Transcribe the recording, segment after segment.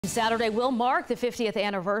Saturday will mark the 50th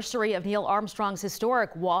anniversary of Neil Armstrong's historic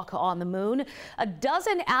walk on the moon. A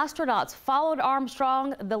dozen astronauts followed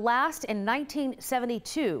Armstrong, the last in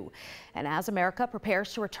 1972. And as America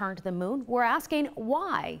prepares to return to the moon, we're asking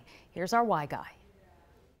why. Here's our why guy.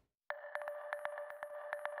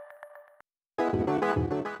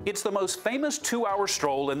 It's the most famous two-hour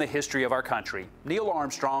stroll in the history of our country. Neil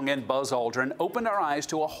Armstrong and Buzz Aldrin opened our eyes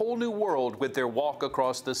to a whole new world with their walk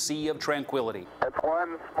across the Sea of Tranquility. It's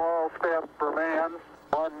one small step for man,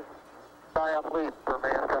 one giant leap for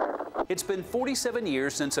mankind. It's been 47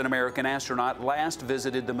 years since an American astronaut last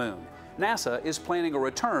visited the moon. NASA is planning a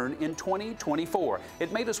return in 2024.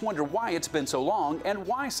 It made us wonder why it's been so long and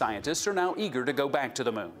why scientists are now eager to go back to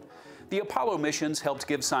the moon. The Apollo missions helped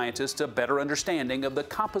give scientists a better understanding of the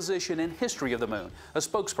composition and history of the moon. A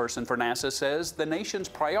spokesperson for NASA says the nation's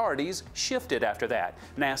priorities shifted after that.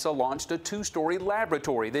 NASA launched a two-story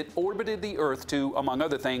laboratory that orbited the Earth to, among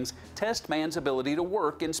other things, test man's ability to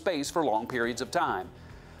work in space for long periods of time.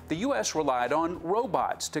 The U.S. relied on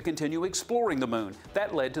robots to continue exploring the moon.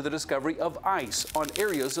 That led to the discovery of ice on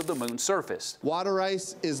areas of the moon's surface. Water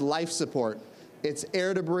ice is life support. It's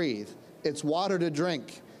air to breathe. It's water to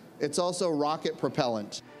drink. It's also rocket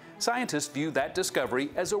propellant. Scientists view that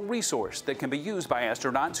discovery as a resource that can be used by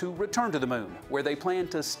astronauts who return to the moon, where they plan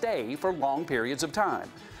to stay for long periods of time.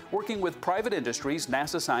 Working with private industries,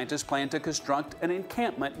 NASA scientists plan to construct an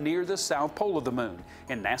encampment near the south pole of the moon.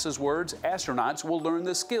 In NASA's words, astronauts will learn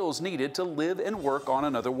the skills needed to live and work on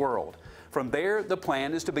another world. From there, the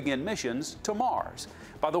plan is to begin missions to Mars.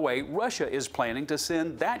 By the way, Russia is planning to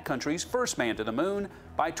send that country's first man to the moon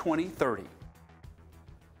by 2030.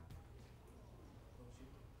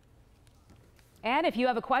 And if you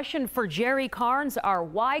have a question for Jerry Carnes, our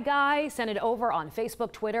Why Guy, send it over on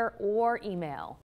Facebook, Twitter, or email.